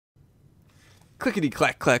Clickety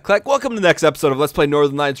clack clack clack. Welcome to the next episode of Let's Play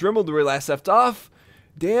Northernlion's RimWorld, where we last left off.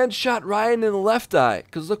 Dan shot Ryan in the left eye,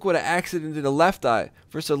 because look what an accident in the left eye.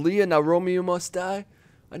 First Aaliyah, now Romeo must die.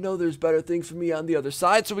 I know there's better things for me on the other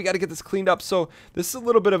side, so we got to get this cleaned up. So this is a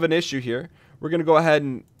little bit of an issue here. We're going to go ahead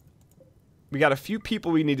and... we got a few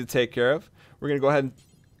people we need to take care of. We're going to go ahead and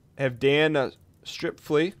have Dan strip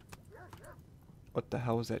flee. What the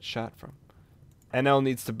hell was that shot from? NL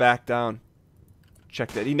needs to back down.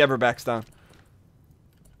 Check that. He never backs down.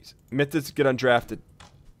 Mathas get undrafted.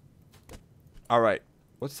 Alright.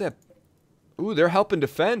 What's that? Ooh, they're helping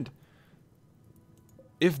defend.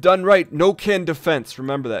 If done right, no can defense.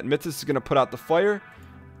 Remember that. Mathas is going to put out the fire.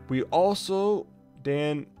 We also...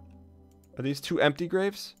 Dan... Are these two empty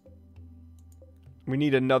graves? We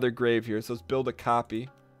need another grave here. So let's build a copy.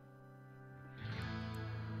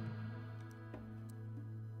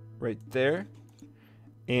 Right there.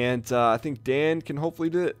 And I think Dan can hopefully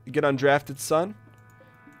get undrafted son.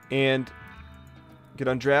 And get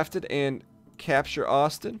undrafted and capture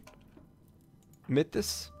Austin.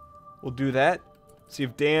 Mathas. We'll do that. See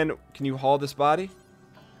if Dan, can you haul this body?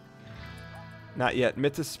 Not yet.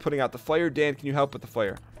 Mathas is putting out the fire. Dan, can you help with the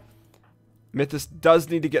fire? Mathas does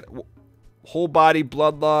need to get whole body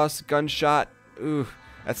blood loss, gunshot. Ooh,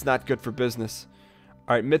 that's not good for business.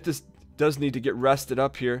 Alright, Mathas does need to get rested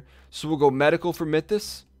up here. So we'll go medical for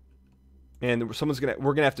Mathas. And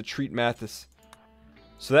we're gonna have to treat Mathas.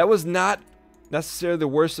 So that was not necessarily the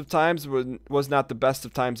worst of times, but was not the best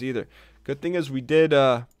of times either. Good thing is we did,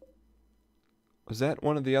 was that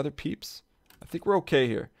one of the other peeps? I think we're okay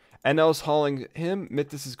here. NL's hauling him.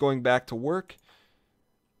 Mathas is going back to work.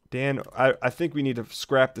 Dan, I think we need to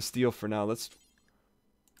scrap the steel for now. Let's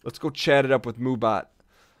go chat it up with Mubot.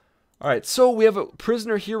 Alright, so we have a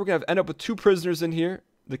prisoner here. We're going to end up with two prisoners in here.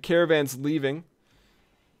 The caravan's leaving.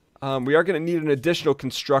 We are going to need an additional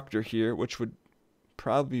constructor here, which would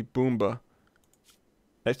probably be Boomba.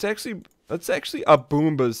 That's actually a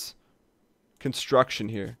Boomba's construction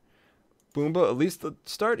here. Boomba, at least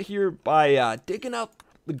start here by digging out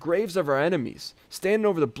the graves of our enemies. Standing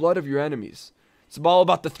over the blood of your enemies. It's all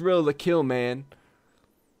about the thrill of the kill, man.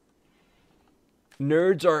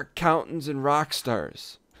 Nerds are accountants and rock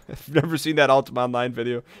stars. I've never seen that Ultima Online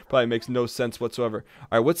video. Probably makes no sense whatsoever.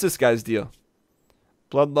 Alright, what's this guy's deal?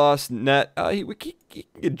 Blood loss, net. We can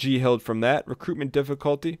get G-hilled from that. Recruitment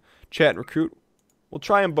difficulty. Chat and recruit. We'll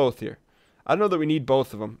try them both here. I don't know that we need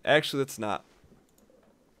both of them. Actually, let's not.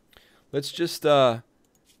 Let's just,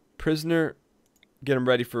 prisoner, get him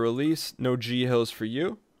ready for release. No G-hills for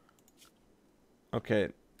you. Okay.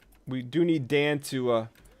 We do need Dan to,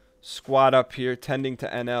 squat up here, tending to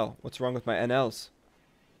NL. What's wrong with my NLs?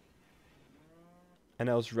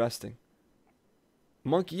 NL's resting.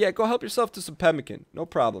 Monkey, yeah, go help yourself to some pemmican. No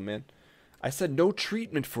problem, man. I said no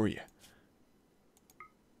treatment for you.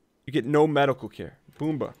 You get no medical care.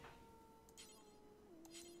 Boomba.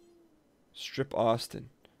 Strip Austin.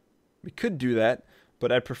 We could do that,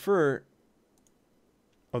 but I'd prefer...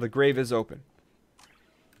 Oh, the grave is open.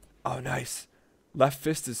 Oh, nice. Left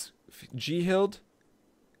fist is G-hilled.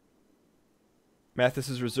 Mathas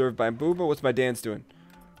is reserved by Boomba. What's my Dan's doing?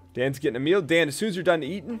 Dan's getting a meal. Dan, as soon as you're done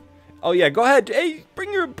eating... Oh yeah, go ahead. Hey,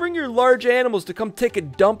 bring your large animals to come take a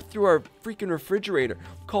dump through our freaking refrigerator.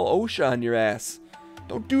 Call OSHA on your ass.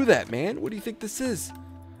 Don't do that, man. What do you think this is?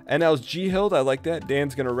 NL's G-hilled. I like that.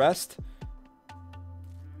 Dan's gonna rest.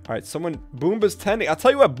 Alright, Boomba's tending. I'll tell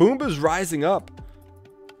you what, Boomba's rising up.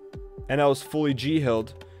 NL's fully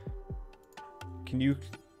G-hilled. Can you...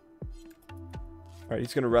 Alright,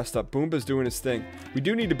 he's gonna rest up. Boomba's doing his thing. We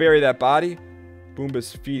do need to bury that body.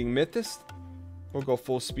 Boomba's feeding Mathas. We'll go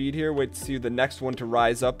full speed here. Wait to see who the next one to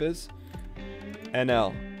rise up is.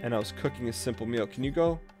 NL. NL's cooking a simple meal. Can you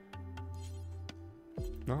go?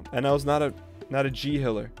 No, NL's not a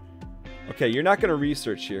G-hiller. Okay, you're not gonna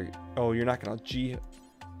research here. Oh, you're not gonna G.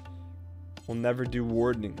 We'll never do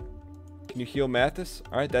wardening. Can you heal Mathas?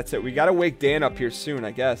 All right, that's it. We gotta wake Dan up here soon,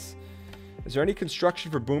 I guess. Is there any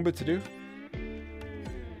construction for Boomba to do?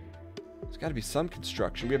 There's got to be some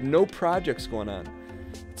construction. We have no projects going on.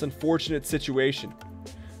 It's an unfortunate situation.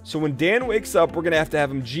 So when Dan wakes up, we're going to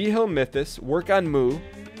have him G-hill Mathas, work on Moo.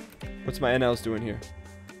 What's my NLs doing here?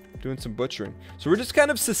 Doing some butchering. So we're just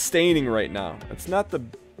kind of sustaining right now. It's not the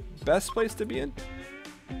best place to be in.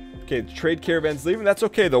 Okay, the trade caravan's leaving. That's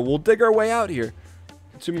okay, though. We'll dig our way out here.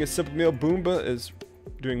 Consuming a simple meal. Boomba is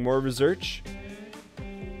doing more research.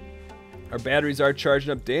 Our batteries are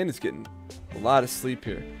charging up. Dan is getting a lot of sleep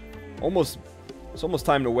here. It's almost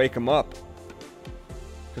time to wake him up.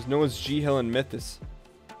 Because no one's G-hilling Mathas.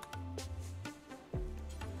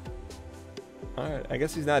 Alright, I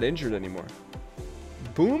guess he's not injured anymore.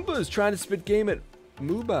 Boomba is trying to spit game at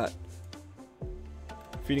Moobot.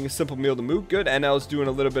 Feeding a simple meal to Moo. Good. NL's doing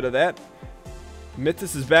a little bit of that.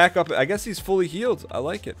 Mathas is back up. I guess he's fully healed. I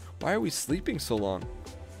like it. Why are we sleeping so long?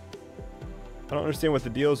 I don't understand what the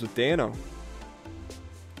deal is with Dano.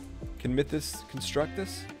 Can Mathas construct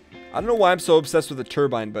this? I don't know why I'm so obsessed with the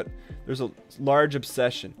turbine, but there's a large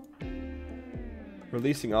obsession.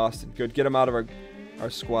 Releasing Austin. Good. Get him out of our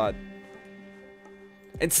squad.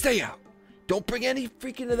 And stay out. Don't bring any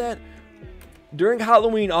freaking of that. During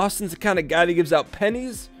Halloween, Austin's the kind of guy that gives out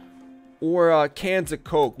pennies or cans of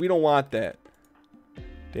Coke. We don't want that.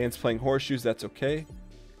 Dan's playing horseshoes. That's okay.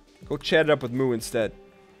 Go chat it up with Moo instead.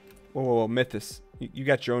 Whoa, whoa, whoa. Mathas. You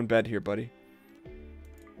got your own bed here, buddy.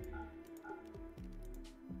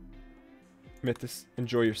 Mathas,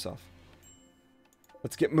 enjoy yourself.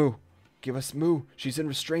 Let's get Moo. Give us Moo. She's in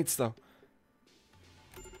restraints, though.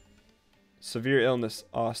 Severe illness,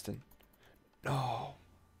 Austin. No.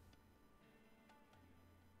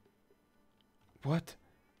 What?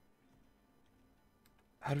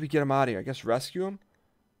 How do we get him out of here? I guess rescue him?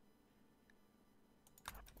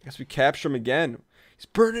 I guess we capture him again.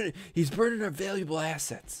 He's burning our valuable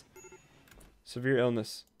assets. Severe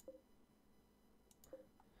illness.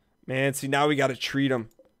 Man, see, now we gotta treat him.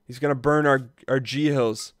 He's gonna burn our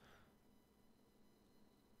G-Hills.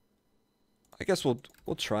 I guess we'll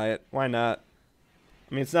try it. Why not?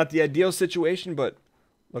 I mean, it's not the ideal situation, but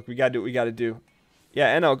look, we gotta do what we gotta do.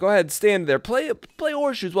 Yeah, NL, go ahead, stand there. Play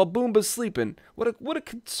horseshoes while Boomba's sleeping. What a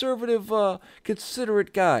conservative,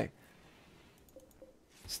 considerate guy.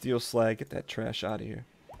 Steel slag, get that trash out of here.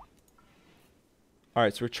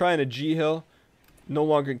 Alright, so we're trying a G-Hill. No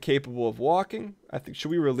longer incapable of walking. I think,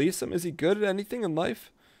 should we release him? Is he good at anything in life?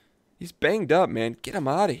 He's banged up, man. Get him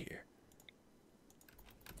out of here.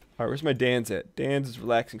 Alright, where's my Dan's at? Dan's is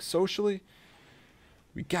relaxing socially.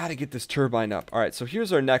 We gotta get this turbine up. Alright, so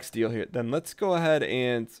here's our next deal here. Then let's go ahead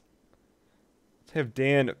and let's have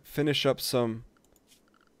Dan finish up some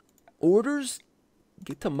orders.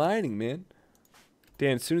 Get to mining, man.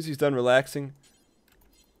 Dan, as soon as he's done relaxing,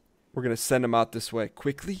 we're gonna send him out this way.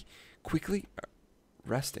 Quickly.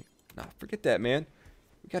 Resting. Nah, forget that, man.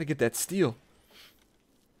 We gotta get that steel.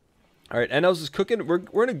 Alright, NL's is cooking.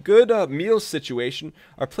 We're in a good meal situation.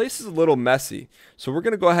 Our place is a little messy. So we're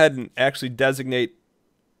gonna go ahead and actually designate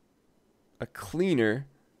a cleaner.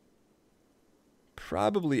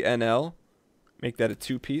 Probably NL. Make that a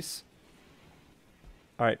 2-piece.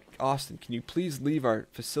 Alright, Austin, can you please leave our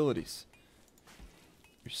facilities?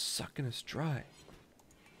 You're sucking us dry.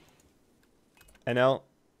 NL,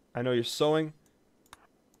 I know you're sewing.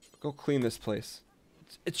 Go clean this place.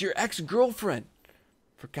 It's your ex-girlfriend.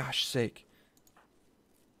 For gosh sake.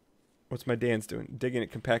 What's my Dan's doing? Digging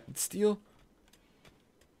at compacted steel.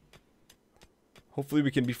 Hopefully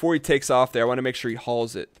we can, before he takes off there, I want to make sure he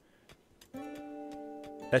hauls it.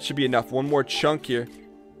 That should be enough. One more chunk here.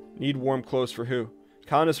 Need warm clothes for who?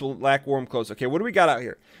 Colonists will lack warm clothes. Okay, what do we got out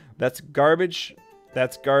here? That's garbage.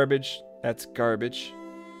 That's garbage. That's garbage.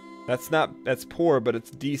 That's poor, but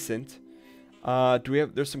it's decent. Do we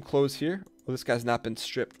have, there's some clothes here. Well, this guy's not been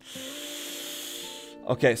stripped.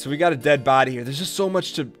 Okay, so we got a dead body here. There's just so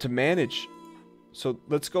much to manage. So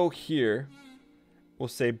let's go here. We'll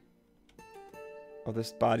say, oh,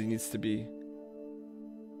 this body needs to be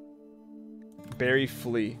bury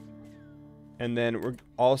flea. And then we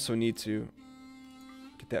also need to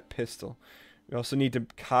get that pistol. We also need to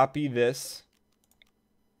copy this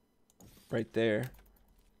right there.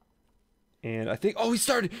 And I think, oh, he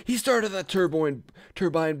started that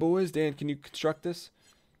turbine, boys. Dan, can you construct this?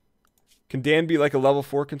 Can Dan be like a level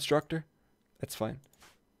 4 constructor? That's fine.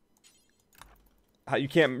 You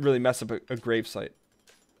can't really mess up a grave site.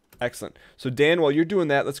 Excellent. So Dan, while you're doing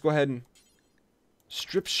that, let's go ahead and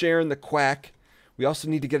strip Sharon the quack. We also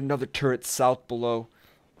need to get another turret south below.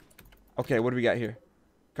 Okay, what do we got here?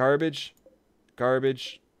 Garbage,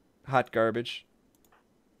 garbage, hot garbage.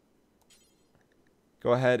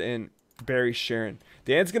 Go ahead and bury Sharon.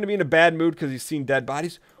 Dan's going to be in a bad mood because he's seen dead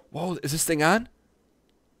bodies. Whoa, is this thing on?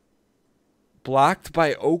 Blocked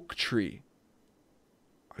by oak tree.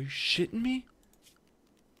 Are you shitting me?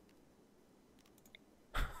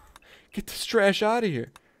 Get this trash out of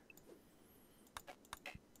here.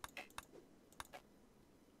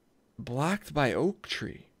 Blocked by oak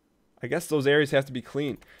tree. I guess those areas have to be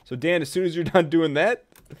clean. So Dan, as soon as you're done doing that,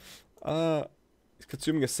 he's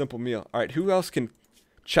consuming a simple meal. All right, who else can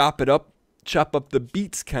chop it up? Chop up the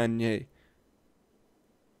beets, Kanye.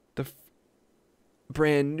 The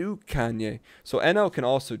brand new Kanye. So NL can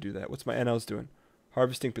also do that. What's my NL's doing?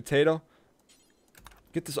 Harvesting potato.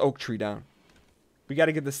 Get this oak tree down. We got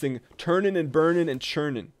to get this thing turning and burning and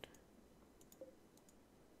churning.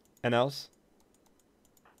 And else?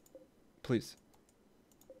 Please.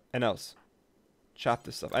 And else? Chop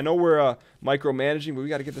this stuff. I know we're micromanaging, but we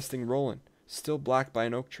got to get this thing rolling. Still blocked by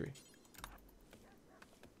an oak tree.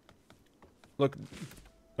 Look,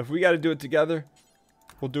 if we got to do it together,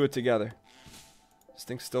 we'll do it together. This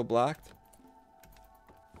thing's still blocked.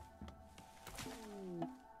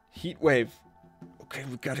 Heat wave. Okay,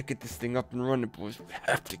 we got to get this thing up and running, boys. We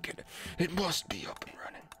have to get it. It must be up and running.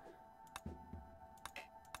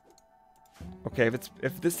 Okay,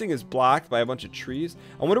 if this thing is blocked by a bunch of trees,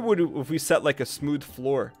 I wonder what if we set like a smooth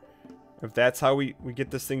floor. If that's how we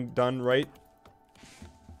get this thing done right.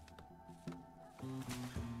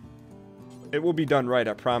 It will be done right,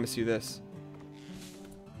 I promise you this.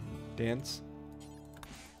 Dance.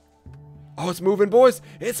 Oh, it's moving, boys!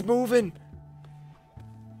 It's moving!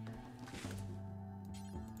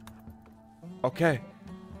 Okay.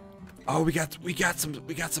 Oh, we got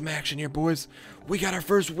some action here, boys. We got our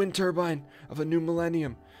first wind turbine of a new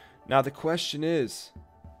millennium. Now the question is,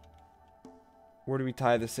 where do we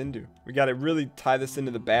tie this into? We got to really tie this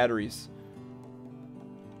into the batteries.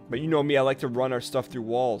 But you know me, I like to run our stuff through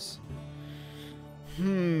walls.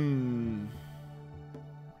 So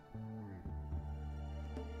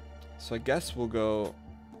I guess we'll go.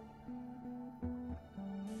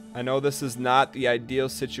 I know this is not the ideal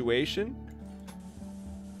situation,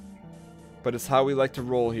 but it's how we like to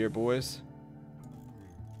roll here, boys.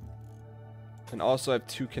 And also I have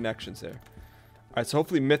 2 connections there. Alright, so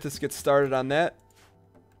hopefully Mathas gets started on that.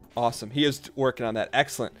 Awesome. He is working on that.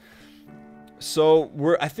 Excellent.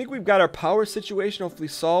 So I think we've got our power situation hopefully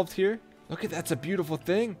solved here. Look at that's a beautiful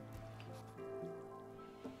thing.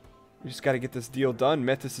 We just got to get this deal done.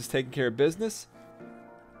 Mathas is taking care of business.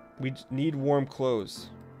 We need warm clothes.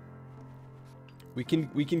 We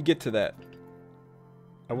can get to that.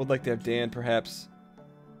 I would like to have Dan perhaps.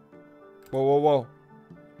 Whoa, whoa, whoa.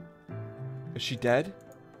 Is she dead?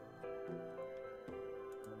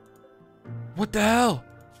 What the hell?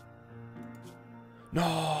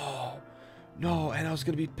 No. No, and I was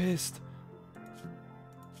going to be pissed.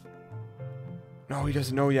 No, he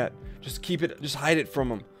doesn't know yet. Just keep it, just hide it from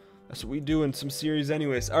him. That's what we do in some series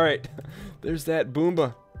anyways. Alright, there's that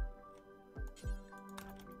Boomba.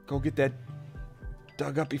 Go get that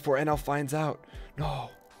dug up before NL finds out. No,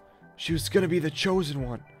 she was going to be the chosen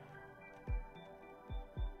one.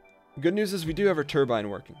 Good news is we do have our turbine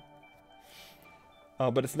working.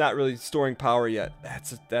 But it's not really storing power yet.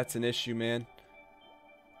 That's an issue, man.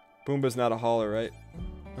 Boomba's not a hauler, right?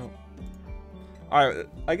 No. Alright,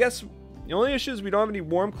 I guess the only issue is we don't have any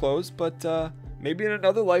warm clothes, but maybe in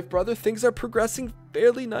another life, brother, things are progressing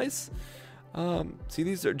fairly nice. See,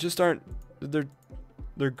 these are just aren't,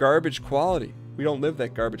 they're garbage quality. We don't live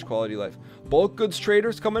that garbage quality life. Bulk goods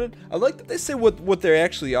traders coming in. I like that they say what they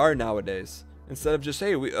actually are nowadays. Instead of just,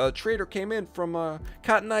 hey, a trader came in from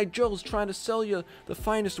Cotton Eye Joe's trying to sell you the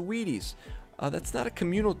finest Wheaties. That's not a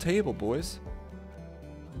communal table, boys.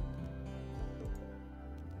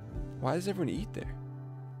 Why does everyone eat there?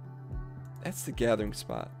 That's the gathering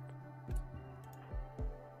spot.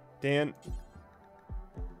 Dan.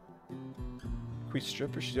 Can we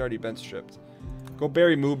strip her? She's already been stripped. Go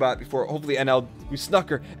bury Moobot before, hopefully NL, we snuck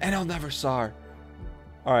her. NL never saw her.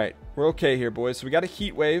 Alright, we're okay here, boys. So we got a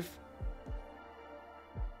heat wave.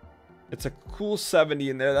 It's a cool 70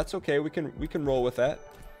 in there. That's okay. We can roll with that.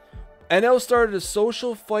 NL started a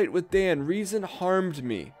social fight with Dan. Reason harmed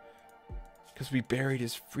me. Because we buried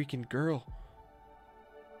his freaking girl.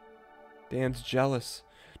 Dan's jealous.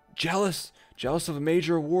 Jealous of a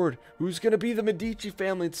major award. Who's going to be the Medici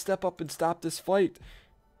family and step up and stop this fight?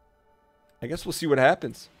 I guess we'll see what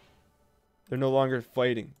happens. They're no longer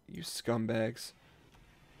fighting. You scumbags.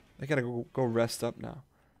 They got to go rest up now.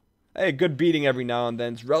 Hey, good beating every now and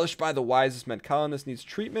then. It's relished by the wisest men. Colonist needs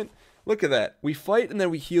treatment. Look at that. We fight and then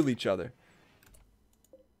we heal each other.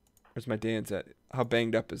 Where's my Dan's at? How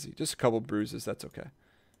banged up is he? Just a couple bruises. That's okay.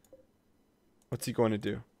 What's he going to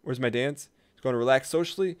do? Where's my Dan's? He's going to relax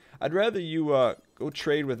socially. I'd rather you go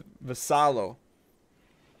trade with Vassallo.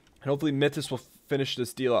 And hopefully Mathas will finish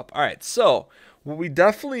this deal up. All right, so what we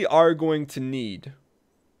definitely are going to need.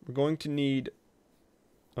 We're going to need...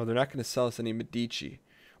 Oh, they're not going to sell us any Medici.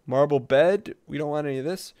 Marble bed. We don't want any of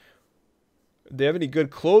this. If they have any good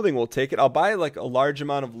clothing, we'll take it. I'll buy like a large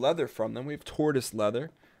amount of leather from them. We have tortoise leather.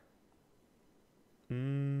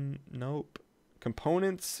 Nope.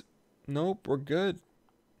 Components. Nope, we're good.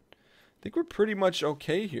 I think we're pretty much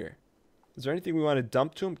okay here. Is there anything we want to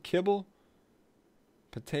dump to them? Kibble.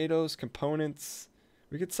 Potatoes. Components.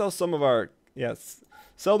 We could sell some of our... Yes.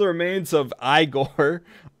 Sell the remains of Igor.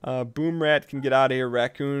 Boom Rat can get out of here.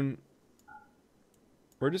 Raccoon.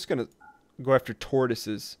 We're just going to go after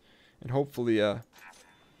tortoises. and hopefully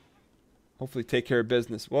take care of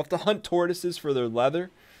business. We'll have to hunt tortoises for their leather.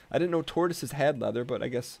 I didn't know tortoises had leather, but I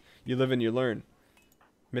guess you live and you learn.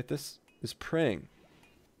 Mathas is praying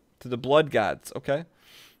to the blood gods. Okay.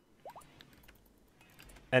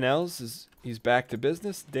 NL's he's back to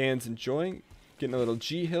business. Dan's enjoying, getting a little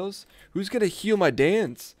G hills. Who's gonna heal my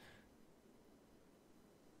Dans?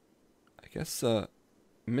 I guess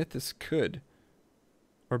Mathas could,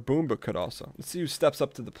 or Boomba could also. Let's see who steps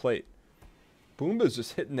up to the plate. Boomba's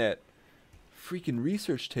just hitting that freaking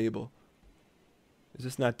research table. Is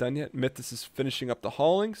this not done yet? Mathas is finishing up the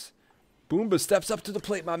haulings. Boomba steps up to the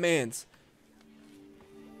plate, my mans.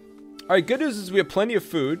 Alright, good news is we have plenty of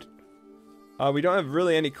food. We don't have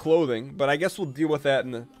really any clothing, but I guess we'll deal with that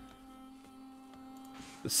in the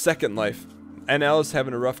second life. NL is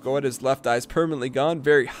having a rough go at his left eye's permanently gone.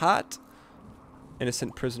 Very hot.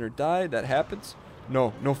 Innocent prisoner died. That happens.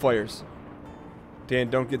 No fires.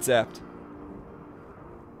 Dan, don't get zapped.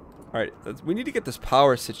 Alright, we need to get this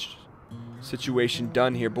power situation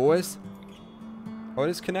done here, boys. Oh, it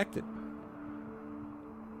is connected.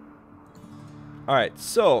 Alright,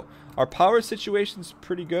 so our power situation's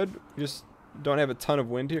pretty good. We just don't have a ton of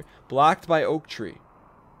wind here. Blocked by oak tree.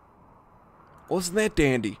 Wasn't that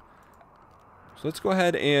dandy? So let's go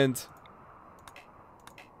ahead and...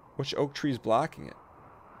 Which oak tree is blocking it?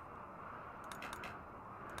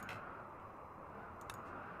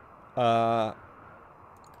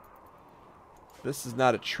 This is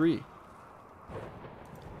not a tree.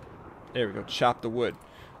 There we go. Chop the wood.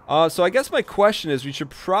 So I guess my question is, we should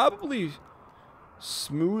probably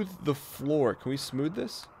smooth the floor. Can we smooth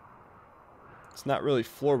this? It's not really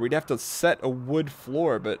floor. We'd have to set a wood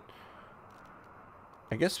floor, but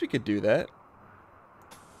I guess we could do that.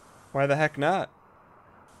 Why the heck not?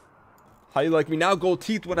 How you like me now, gold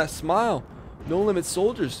teeth, when I smile? No Limit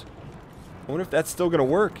Soldiers. I wonder if that's still gonna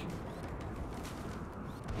work.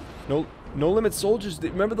 No Limit Soldiers.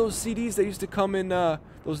 Remember those CDs that used to come in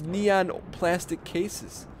those neon plastic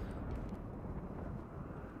cases?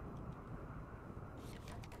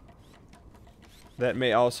 That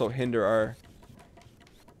may also hinder our...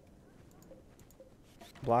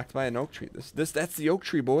 Blocked by an oak tree. That's the oak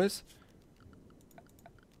tree, boys.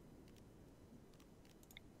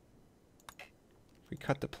 We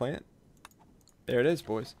cut the plant. There it is,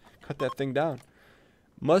 boys. Cut that thing down.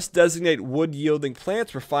 Must designate wood yielding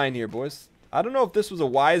plants. We're fine here, boys. I don't know if this was a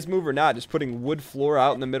wise move or not, just putting wood floor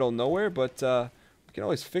out in the middle of nowhere, but we can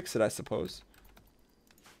always fix it, I suppose.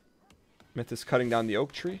 Mathas cutting down the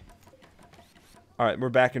oak tree. Alright, we're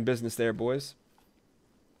back in business there, boys.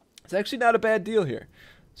 It's actually not a bad deal here.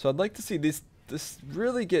 So I'd like to see this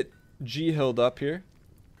really get G-hilled up here.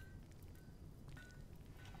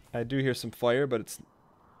 I do hear some fire, but it's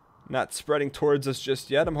not spreading towards us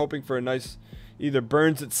just yet. I'm hoping for a nice, either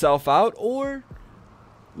burns itself out or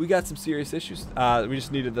we got some serious issues. We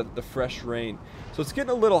just needed the fresh rain. So it's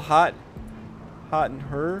getting a little hot in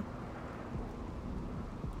her.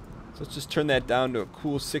 So let's just turn that down to a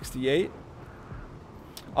cool 68.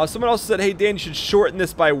 Someone else said, hey Dan, you should shorten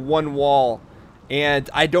this by one wall. And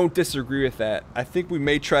I don't disagree with that. I think we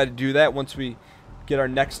may try to do that once we get our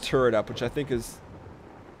next turret up, which I think is...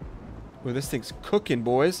 Oh, this thing's cooking,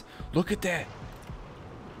 boys. Look at that.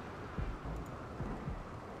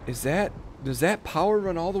 Does that power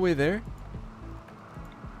run all the way there?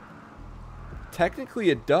 Technically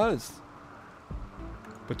it does.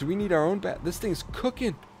 But do we need our own This thing's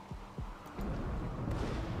cooking.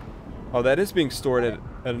 Oh, that is being stored at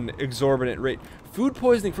an exorbitant rate. Food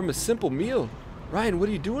poisoning from a simple meal. Ryan, what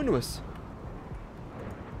are you doing to us?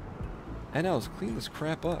 NL's clean this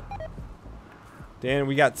crap up. Dan,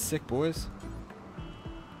 we got sick, boys.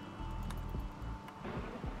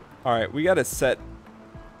 Alright, we gotta set...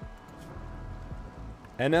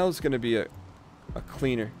 NL's gonna be a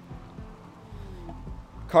cleaner.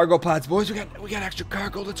 Cargo pods, boys. We got extra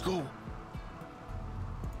cargo. Let's go.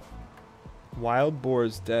 Wild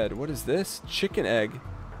boar's dead. What is this? Chicken egg.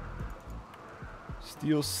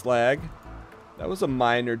 Steel slag. That was a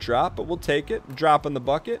minor drop, but we'll take it. Drop in the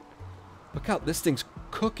bucket. Look out. This thing's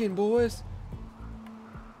cooking, boys.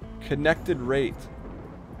 Connected rate.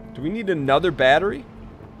 Do we need another battery?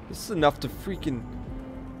 This is enough to freaking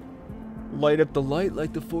light up the light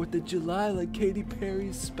like the 4th of July, like Katy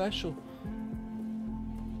Perry's special.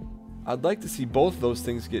 I'd like to see both of those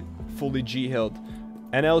things get fully G-hilled.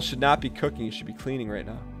 NL should not be cooking, it should be cleaning right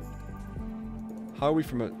now. How are we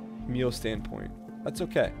from a meal standpoint? That's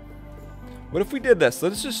okay. What if we did this?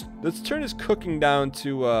 Let's turn his cooking down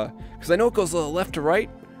to because I know it goes a little left to right.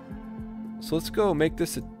 So let's go make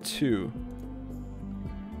this a 2.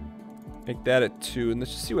 Make that a 2, and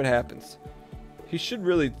let's just see what happens. He should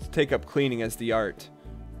really take up cleaning as the art.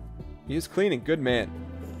 He is cleaning. Good man.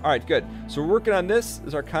 Alright, good. So we're working on this.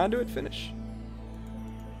 Is our conduit finished?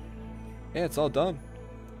 Yeah, it's all done.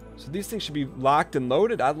 So these things should be locked and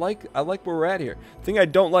loaded. I like where we're at here. The thing I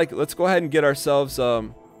don't like, let's go ahead and get ourselves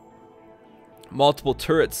multiple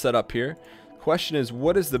turrets set up here. Question is,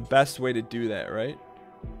 what is the best way to do that, right?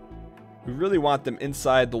 We really want them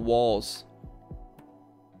inside the walls.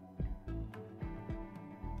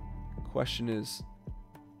 Question is,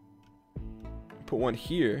 put one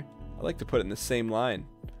here. I like to put it in the same line.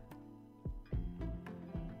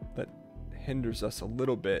 That hinders us a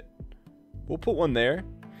little bit. We'll put one there.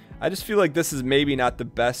 I just feel like this is maybe not the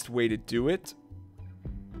best way to do it.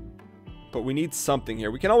 But we need something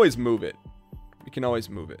here. We can always move it. We can always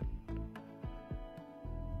move it.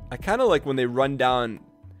 I kind of like when they run down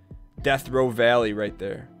Death Row Valley right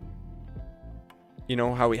there. You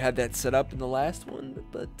know how we had that set up in the last one?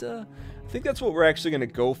 But I think that's what we're actually going to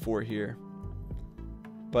go for here.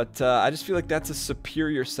 But I just feel like that's a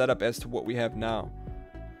superior setup as to what we have now.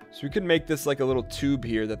 So we could make this like a little tube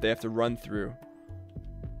here that they have to run through.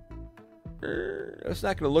 It's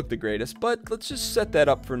not going to look the greatest, but let's just set that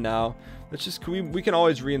up for now. Let's just, we can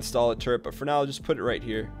always reinstall a turret, but for now I'll just put it right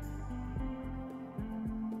here.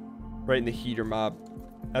 Right in the heater mob.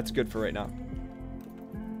 That's good for right now.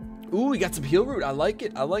 Ooh, we got some heal root. I like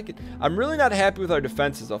it. I like it. I'm really not happy with our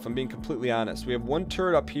defenses, though, if I'm being completely honest. We have one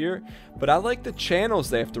turret up here, but I like the channels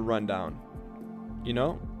they have to run down. You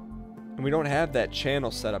know? And we don't have that channel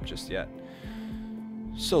set up just yet.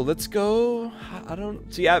 So let's go. I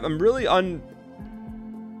don't see. I'm really I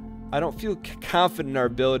don't feel confident in our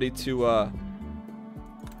ability to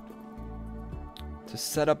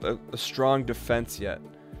set up a strong defense yet.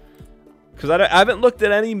 Because I haven't looked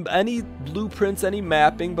at any blueprints, any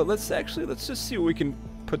mapping, but let's just see what we can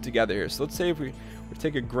put together here. So let's say if we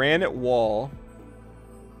take a granite wall,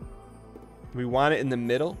 we want it in the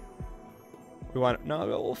middle.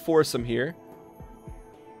 We'll force them here.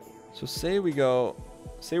 So say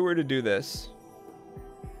we're to do this.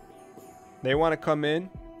 They want to come in.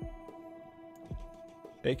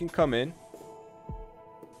 They can come in.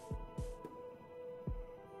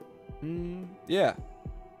 Yeah.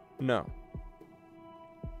 No.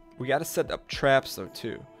 We got to set up traps though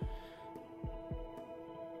too.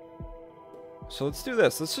 So let's do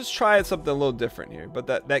this. Let's just try something a little different here. But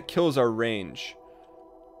that kills our range.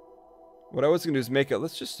 What I was gonna do is make it.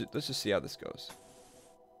 Let's just see how this goes.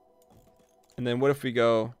 And then what if we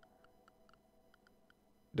go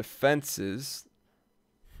defenses?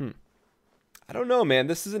 I don't know, man.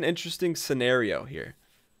 This is an interesting scenario here.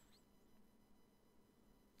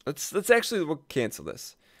 We'll cancel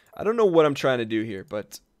this. I don't know what I'm trying to do here,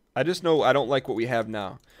 but I just know I don't like what we have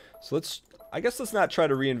now. So I guess let's not try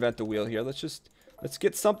to reinvent the wheel here. Let's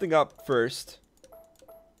get something up first.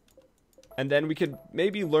 And then we could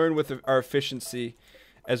maybe learn with our efficiency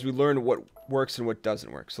as we learn what works and what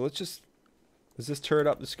doesn't work. So is this turret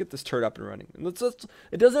up? Let's get this turret up and running. And it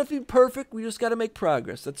doesn't have to be perfect. We just got to make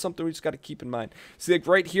progress. That's something we just got to keep in mind. See, like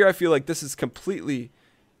right here, I feel like this is completely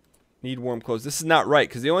need warm clothes. This is not right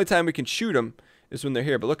because the only time we can shoot them is when they're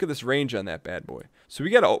here. But look at this range on that bad boy. So we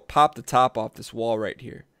got to pop the top off this wall right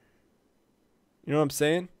here. You know what I'm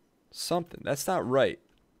saying? Something. That's not right.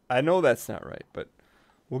 I know that's not right, but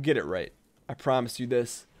we'll get it right. I promise you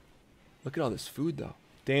this. Look at all this food, though.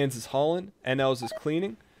 Dan's is hauling. NL's is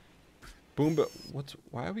cleaning. Boom, but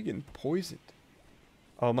why are we getting poisoned?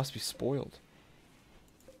 Oh, it must be spoiled.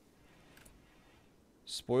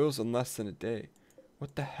 Spoils in less than a day.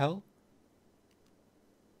 What the hell?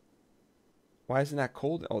 Why isn't that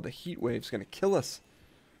cold? Oh, the heat wave's going to kill us.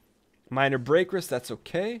 Minor break risk, that's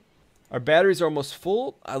okay. Our batteries are almost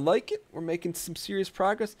full. I like it. We're making some serious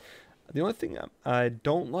progress. The only thing I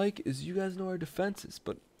don't like is you guys know our defenses,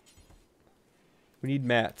 but we need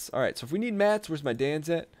mats. All right, so if we need mats, where's my Dan's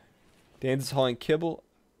at? Dan's is hauling kibble.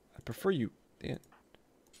 I prefer you, Dan.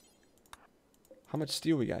 How much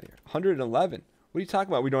steel we got here? 111. What are you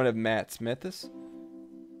talking about? We don't have mats. Mathas?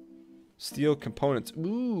 Steel components.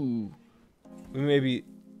 Ooh. We may be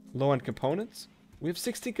low on components. We have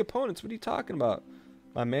 16 components. What are you talking about?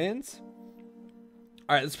 My mans?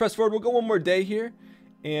 Alright, let's press forward. We'll go one more day here.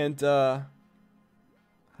 And, we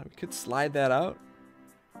could slide that out.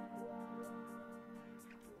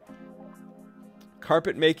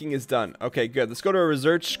 Carpet making is done. Okay, good. Let's go to our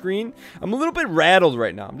research screen. I'm a little bit rattled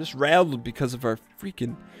right now. I'm just rattled because of our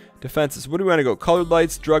freaking defenses. What do we want to go? Colored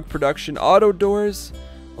lights, drug production, auto doors,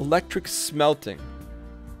 electric smelting.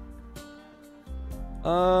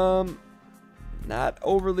 Not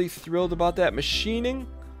overly thrilled about that. Machining,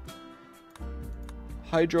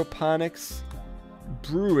 hydroponics,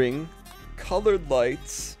 brewing, colored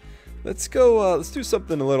lights. Let's go, let's do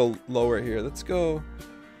something a little lower here. Let's go,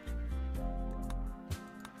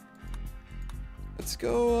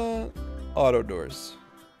 auto doors.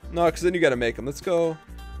 No, because then you got to make them. Let's go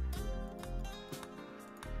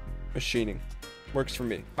machining. Works for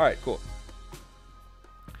me. All right, cool.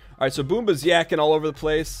 All right, so Boomba's yakking all over the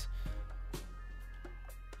place.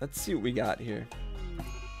 Let's see what we got here.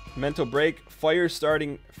 Mental break. Fire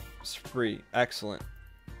starting spree. Excellent.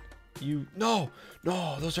 No,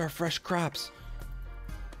 those are fresh crops.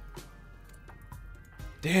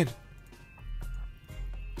 Dan.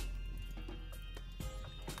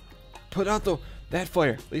 Put out that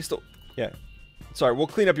fire. At least yeah. Sorry, we'll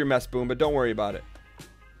clean up your mess, Boom, but don't worry about it.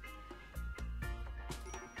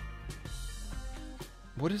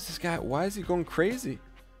 What is this guy? Why is he going crazy?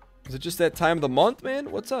 Is it just that time of the month,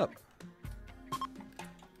 man? What's up?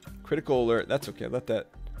 Critical alert. That's okay. Let that.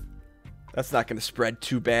 That's not going to spread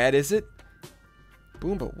too bad, is it?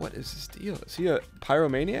 Boom, but what is his deal? Is he a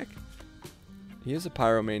pyromaniac? He is a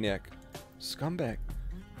pyromaniac. Scumbag.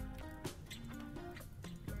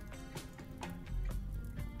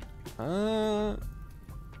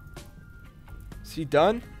 Is he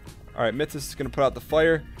done? Alright, Mathas is going to put out the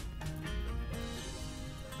fire.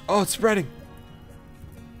 Oh, it's spreading.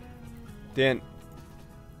 Dan.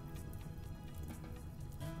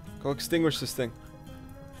 Go extinguish this thing.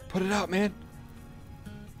 Put it out, man.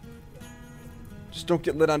 Just don't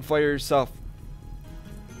get lit on fire yourself.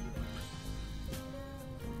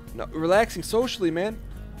 No, relaxing socially, man.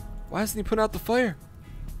 Why isn't he putting out the fire?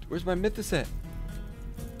 Where's my Mathas at?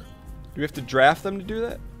 Do we have to draft them to do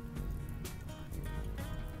that?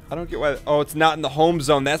 I don't get why. Oh, it's not in the home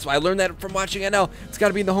zone. That's why I learned that from watching NL. It's got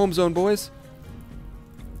to be in the home zone, boys.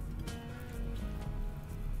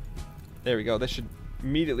 There we go. They should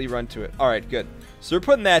immediately run to it. All right, good. So we're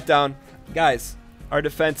putting that down. Guys, our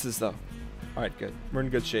defenses, though. All right, good. We're in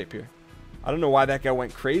good shape here. I don't know why that guy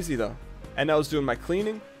went crazy, though. NL's doing my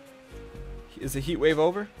cleaning. Is the heat wave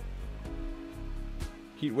over?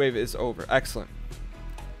 Heat wave is over. Excellent.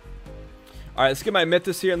 All right, let's get my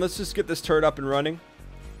Mathas here, and let's just get this turret up and running.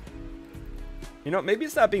 You know, maybe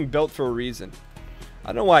it's not being built for a reason. I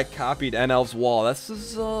don't know why I copied NL's wall. That's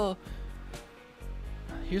just,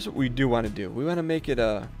 here's what we do want to do. We want to make it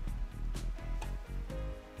a...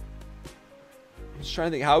 I'm just trying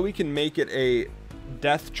to think how we can make it a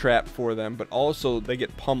death trap for them, but also they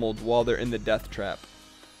get pummeled while they're in the death trap.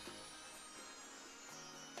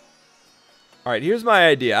 All right, here's my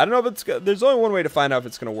idea. I don't know if it's... There's only one way to find out if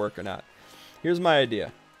it's going to work or not. Here's my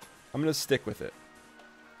idea. I'm going to stick with it.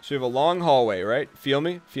 So we have a long hallway, right? Feel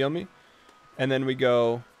me? Feel me? And then we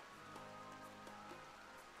go...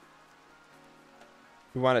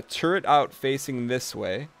 We want a turret out facing this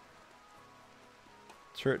way.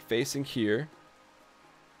 Turret facing here.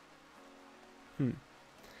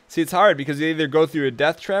 See, it's hard because they either go through a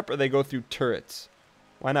death trap or they go through turrets.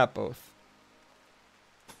 Why not both?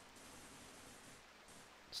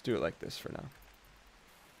 Let's do it like this for now.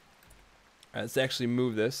 Alright, let's actually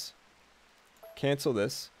move this. Cancel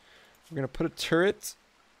this. We're going to put a turret.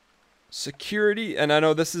 Security. And I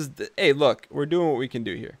know this is... Hey, look. We're doing what we can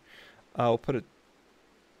do here. We'll put a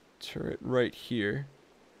turret right here.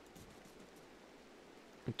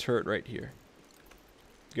 A turret right here.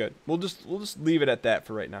 Good. We'll just leave it at that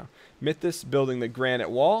for right now. Mathas building the granite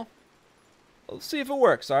wall. Let's see if it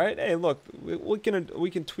works. All right. Hey, look. We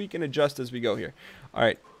can tweak and adjust as we go here. All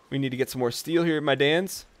right. We need to get some more steel here, my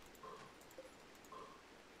Dans.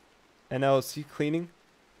 And now is he cleaning?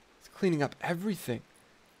 He's cleaning up everything.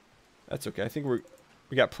 That's okay. I think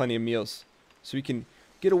we got plenty of meals, so we can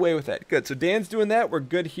get away with that. Good. So Dan's doing that. We're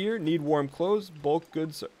good here. Need warm clothes. Bulk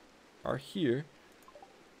goods are here.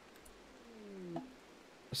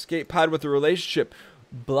 Escape pod with a relationship.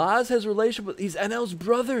 Blas has a relationship with... He's NL's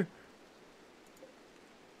brother.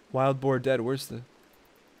 Wild boar dead. Where's the...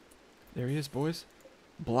 There he is, boys.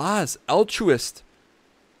 Blas. Altruist.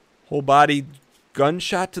 Whole body...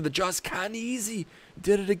 Gunshot to the jaws. Kinda easy.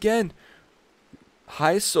 Did it again.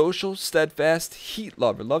 High social, steadfast, heat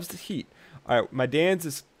lover. Loves the heat. Alright, my Dans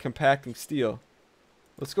is compacting steel.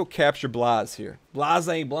 Let's go capture Blas here.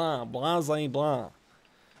 Blase blanc. Blase blanc.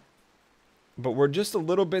 But we're just a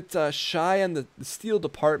little bit shy on the steel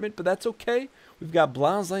department, but that's okay. We've got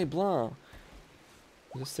Blase blanc.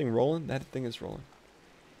 Is this thing rolling? That thing is rolling.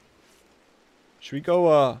 Should we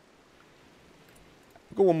go,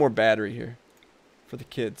 go one more battery here. For the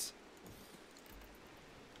kids.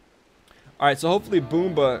 Alright, so hopefully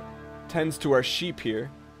Boomba tends to our sheep here.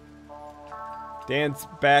 Dan's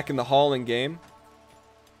back in the hauling game.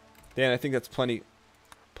 Dan, I think that's plenty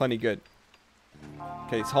good.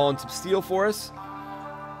 Okay, he's hauling some steel for us.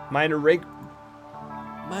 Minor break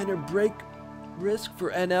risk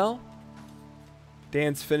for NL.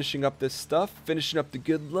 Dan's finishing up this stuff. Finishing up the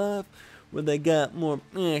good love. Where they got more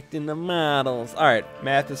acting the models. Alright,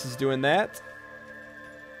 Mathas is doing that.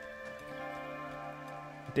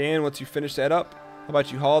 Dan, once you finish that up, how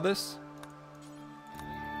about you haul this?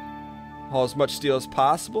 Haul as much steel as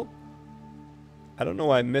possible. I don't know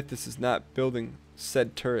why Mathas is not building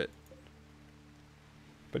said turret.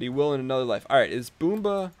 But he will in another life. Alright, is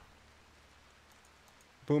Boomba...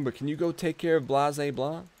 Boomba, can you go take care of Blase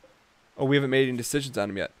Blah? Oh, we haven't made any decisions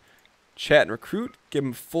on him yet. Chat and recruit. Give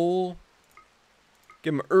him full...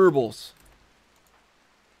 Give him herbals.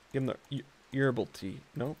 Give him the herbal tea.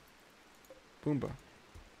 No? Boomba.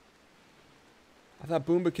 I thought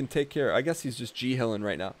Boomba can take care. I guess he's just G-hilling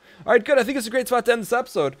right now. Alright, good. I think it's a great spot to end this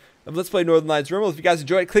episode of Let's Play Northernlion's RimWorld. If you guys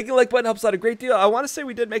enjoyed it, clicking the like button helps out a great deal. I want to say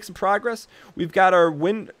we did make some progress. We've got our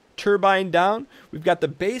wind turbine down. We've got the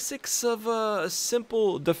basics of a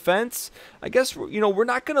simple defense. I guess, we're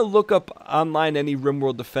not going to look up online any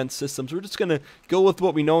RimWorld defense systems. We're just going to go with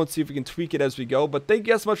what we know and see if we can tweak it as we go. But thank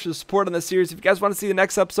you guys so much for the support on this series. If you guys want to see the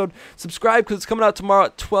next episode, subscribe because it's coming out tomorrow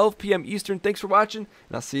at 12 p.m. Eastern. Thanks for watching,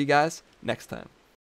 and I'll see you guys next time.